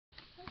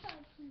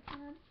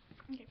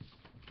Okay.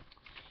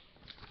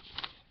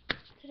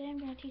 Today I'm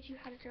going to teach you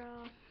how to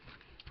draw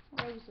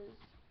roses.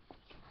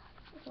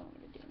 That's what I'm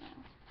going to do now.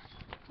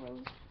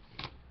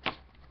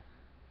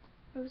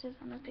 Roses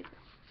on the paper.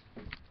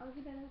 I'll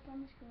get that up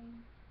on the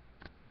screen.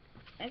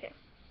 Okay.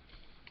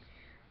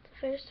 So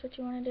first what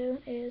you want to do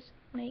is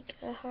make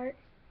a heart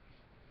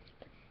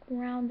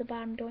around the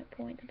bottom. Don't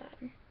point the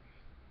bottom.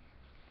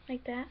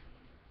 Like that.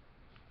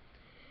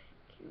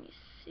 Can you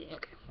see?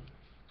 Okay.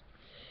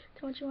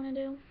 So what you want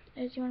to do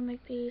is you want to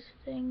make these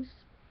things.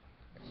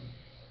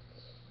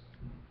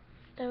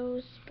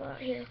 Those, but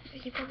here,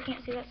 you probably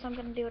can't see that, so I'm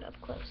going to do it up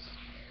close.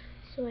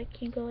 So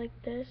like you go like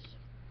this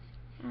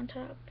on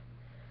top.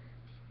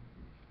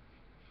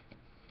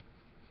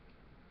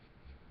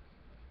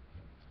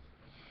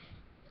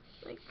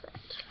 Like that.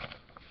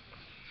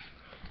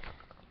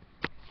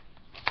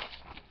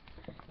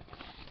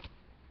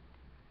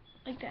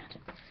 Like that.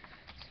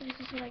 So this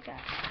is what I got.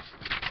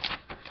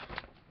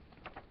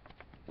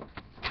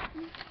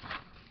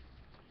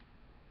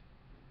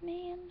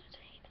 Man, I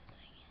hate the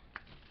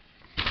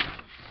thing.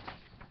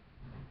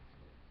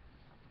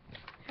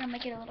 I'll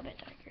make it a little bit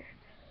darker.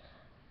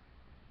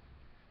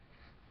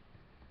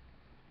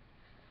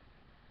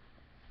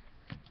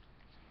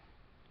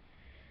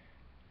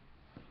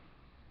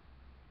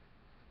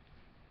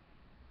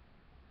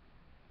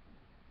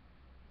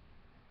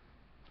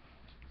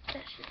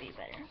 That should be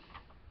better.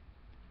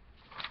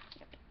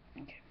 Yep.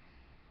 Okay.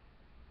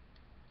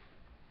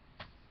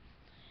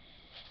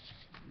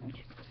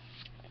 Okay.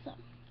 So.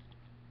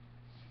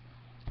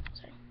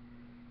 Sorry.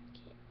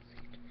 Can't see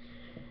it.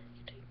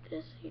 You take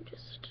this, you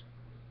just.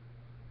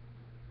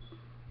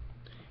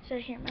 So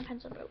here, my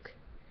pencil broke.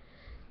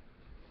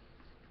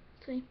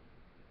 See?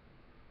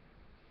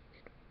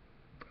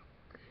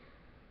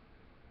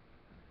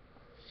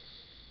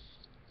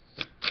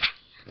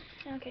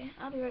 Okay,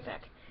 I'll be right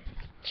back.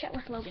 Chat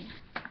with Logan.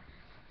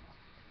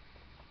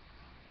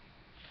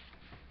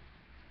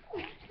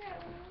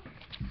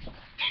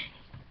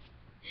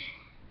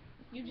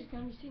 You're just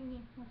gonna be sitting here.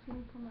 Watch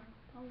me come out.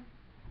 Oh.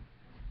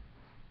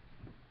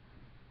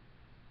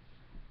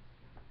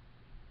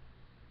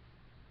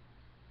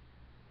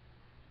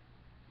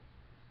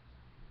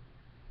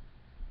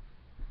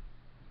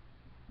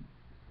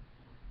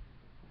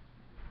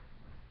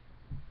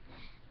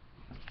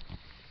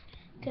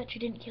 That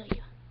didn't kill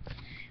you.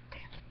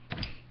 Okay.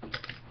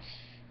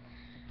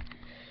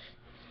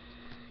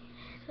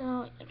 So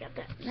I got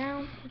that.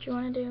 Now what you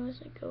want to do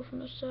is like go from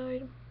the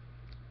side,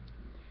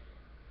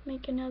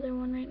 make another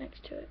one right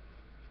next to it,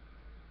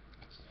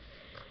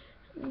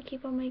 and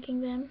keep on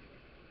making them.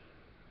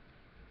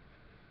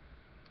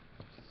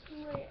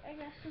 Wait, I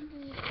got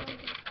something to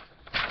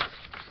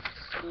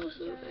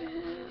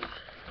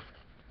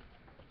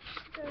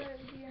tell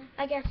you.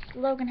 I guess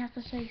Logan has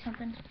to say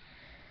something.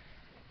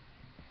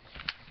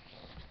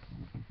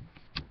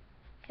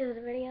 Because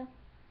of the video.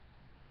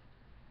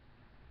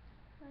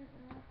 I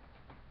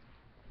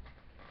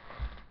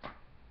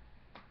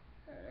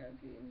don't know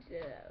if you can see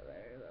that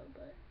very well,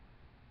 but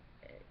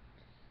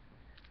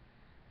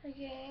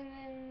okay, and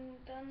then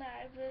the one that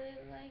I really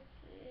like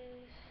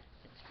is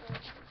it's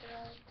roses. They're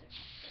all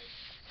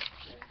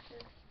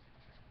different.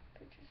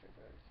 Pictures of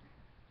roses.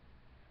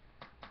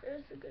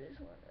 There's the goodest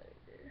one right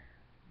there.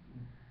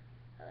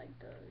 I like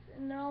those,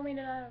 and they're all made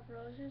out of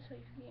roses, so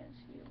if you can't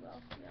see it well,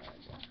 yeah,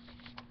 like that.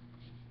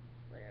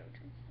 Whatever.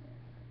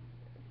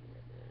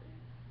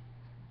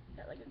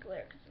 Got like a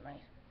glare because of my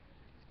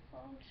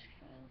phone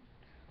screen.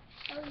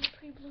 Oh, there's a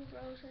pretty blue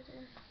rose right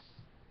there.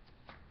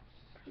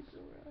 Pretty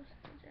blue rose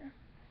right there.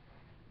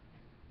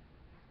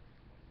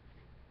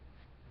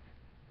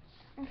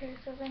 Okay,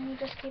 so then you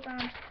just keep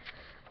on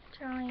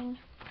drawing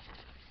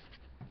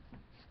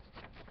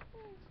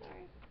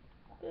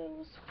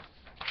those.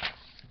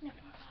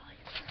 Never all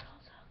your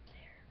girls out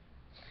there.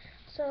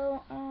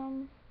 So,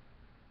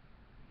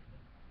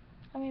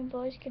 I mean,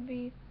 boys could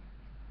be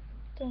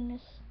doing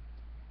this,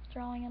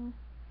 drawing them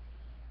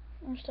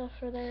and stuff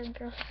for their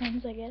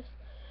girlfriends, I guess.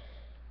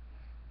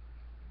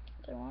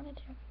 If they wanted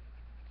to.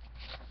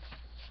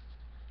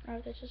 Or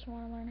if they just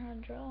want to learn how to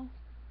draw.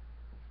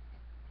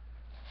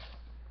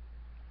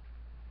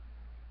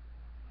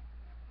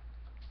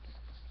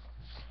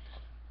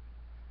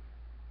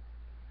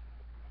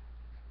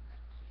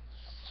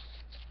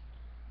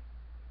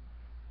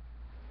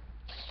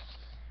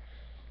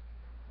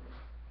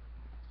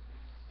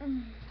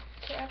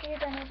 So after you're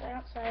done with the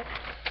outside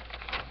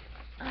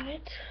of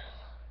it,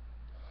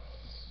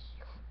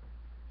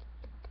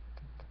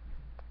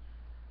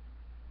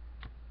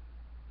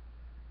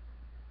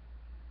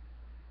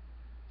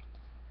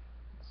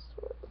 this is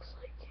what it looks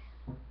like.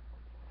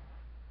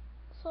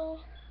 So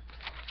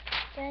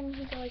then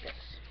you go like this.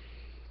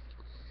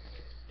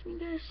 Can you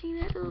guys see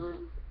that?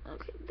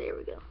 Okay, there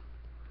we go.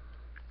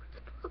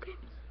 Okay,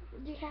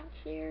 you have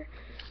here,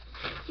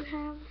 you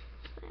have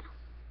that.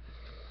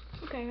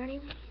 Okay, ready?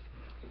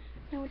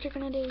 Now what you're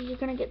gonna do, you're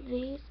gonna get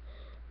these,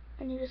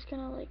 and you're just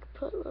gonna like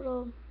put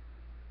little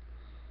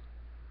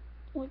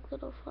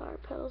flower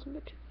petals in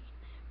between.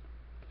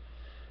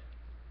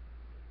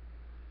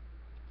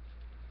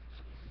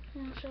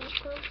 And show it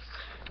close.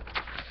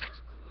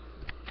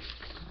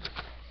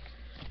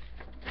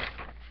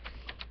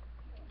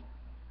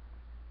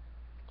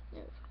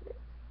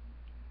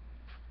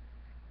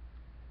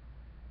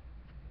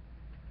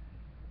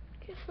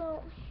 Okay,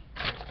 so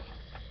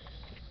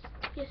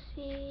you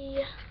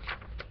see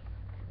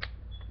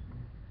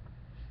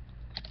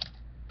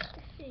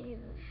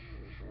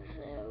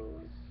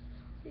those,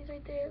 these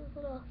right there, those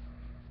little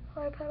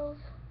flower petals.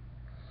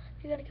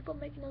 You gotta keep on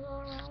making those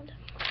all around.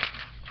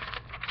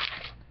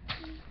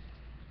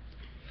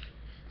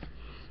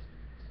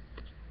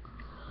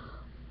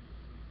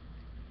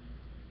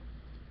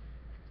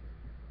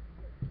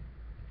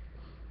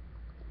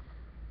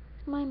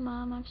 My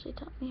mom actually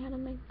taught me how to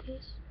make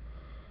these,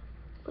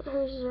 but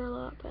hers are a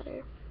lot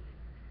better.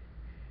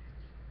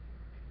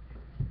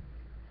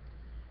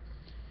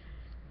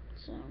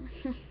 So,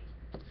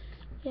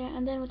 yeah,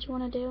 and then what you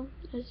want to do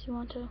is you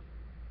want to,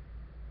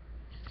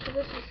 so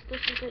this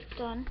is it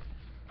done.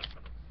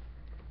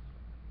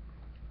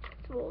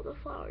 Well, the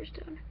flower's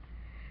done.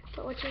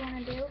 But what you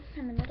want to do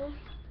in the middle,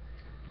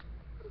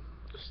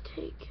 just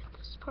take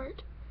this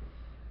part,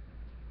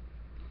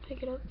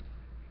 pick it up,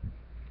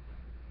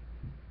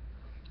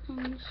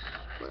 and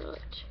swirl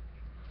it.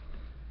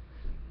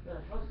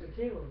 How's the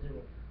table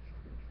doing?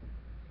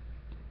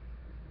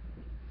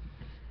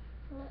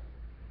 What?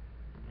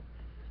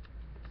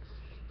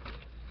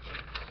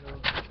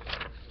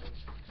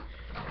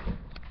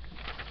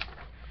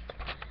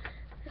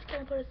 Just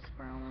gonna put a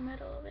swirl in the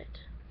middle of it.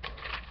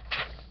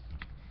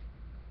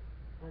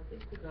 I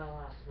think we got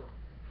last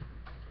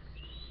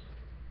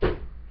one.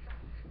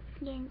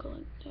 Then go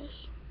like this.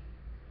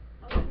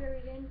 Oh, here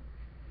again.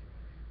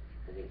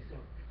 I think so.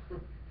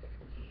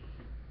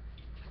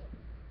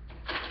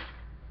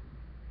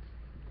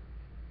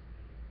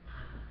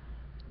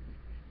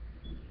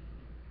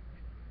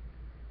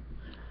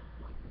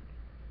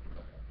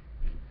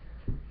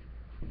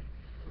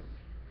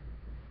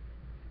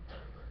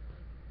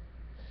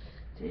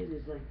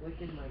 Taser's like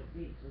licking my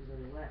feet so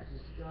they're wet.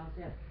 Just drop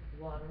that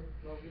water,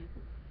 Logan.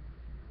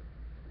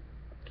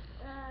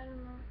 I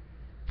don't know.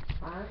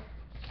 Huh?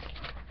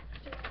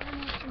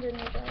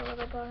 Underneath that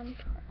little bottom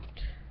part.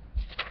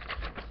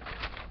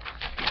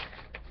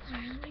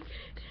 Alright, let me get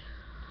it.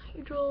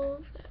 You draw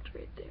that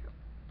right there.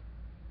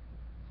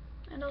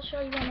 And I'll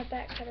show you on the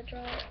back how to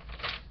draw it.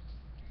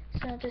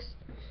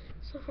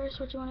 So first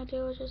what you want to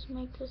do is just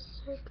make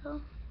this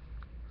circle.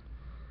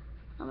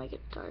 I'll make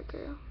it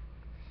darker.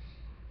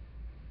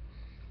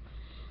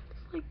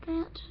 Just like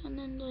that. And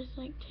then just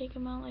like take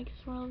them out, like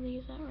swirl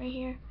these out right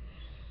here.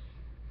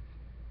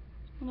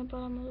 On the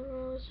bottom of the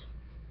rose.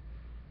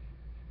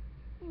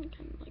 You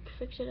can like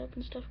fix it up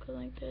and stuff, go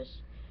like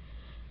this.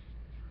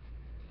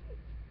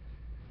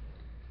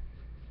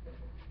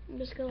 And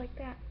just go like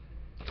that.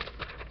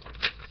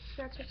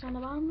 That's what's on the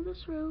bottom of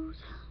this rose.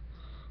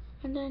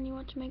 And then you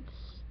want to make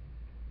this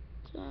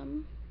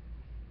stem.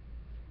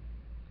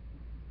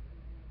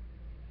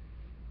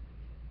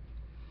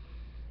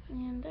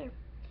 And there.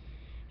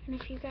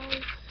 And if you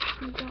guys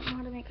don't know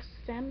how to make a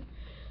stem,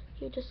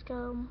 you just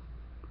go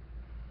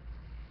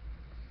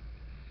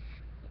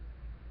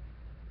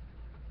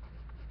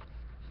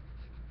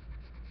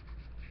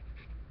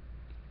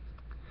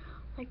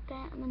like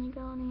that, and then you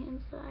go on the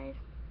inside.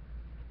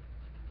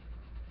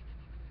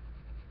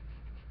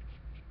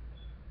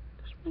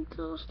 Just make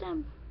the little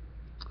stem.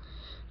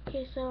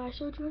 Okay, so I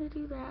showed you how to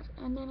do that,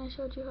 and then I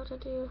showed you how to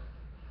do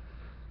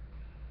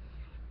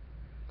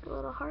the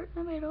little heart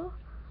in the middle.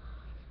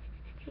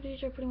 So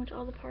these are pretty much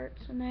all the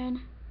parts, and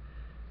then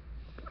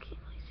you can't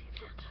really see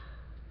that.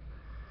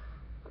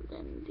 And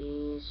then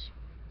these.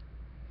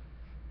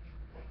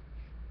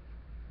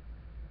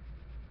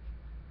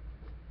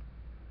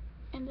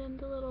 And then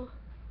the little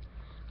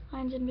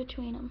lines in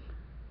between them.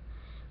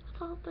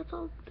 That's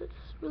all that's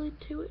really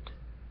to it.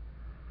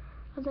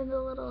 And then the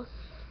little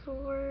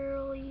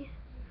swirly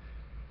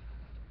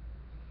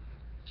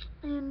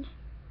and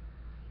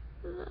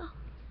the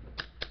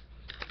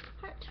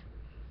heart.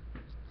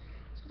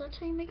 So that's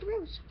how you make a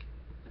rose.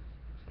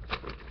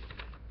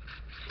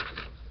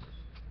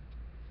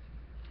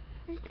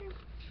 Right there.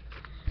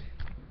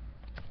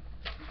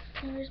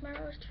 And there's my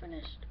rose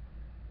finished.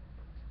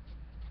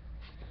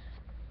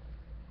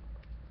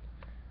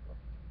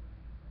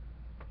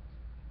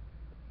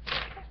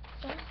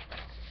 So,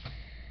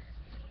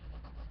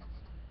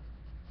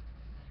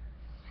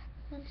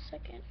 1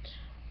 second.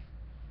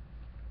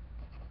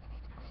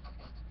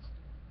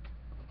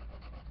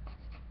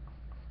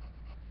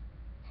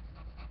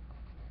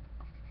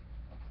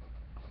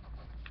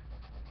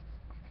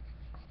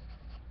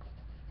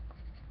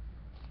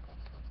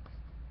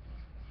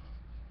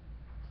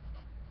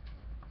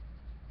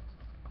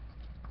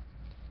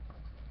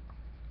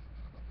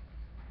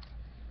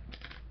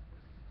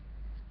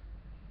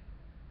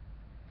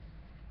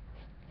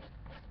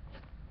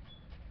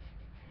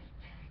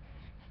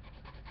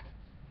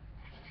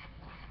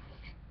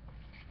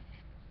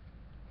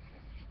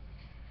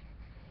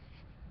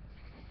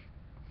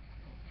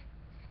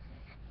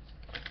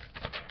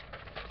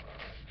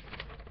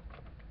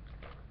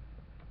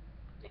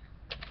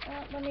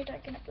 let me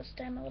darken up the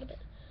stem a little bit.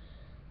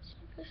 So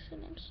push it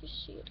in so you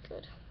see it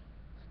good.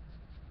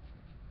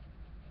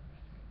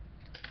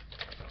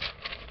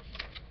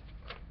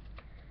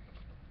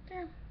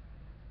 There.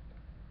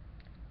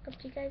 Hope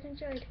you guys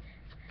enjoyed.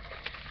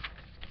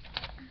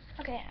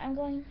 Okay, I'm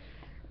going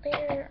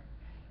later,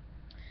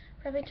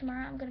 probably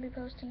tomorrow, I'm going to be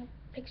posting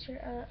a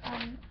picture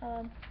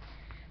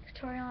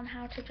tutorial on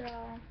how to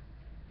draw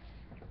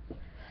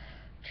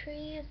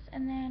trees,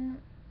 and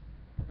then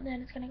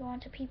it's going to go on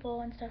to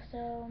people and stuff,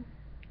 so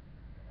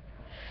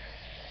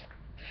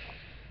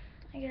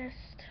I guess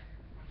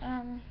this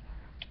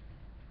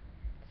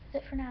is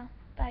it for now.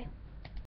 Bye.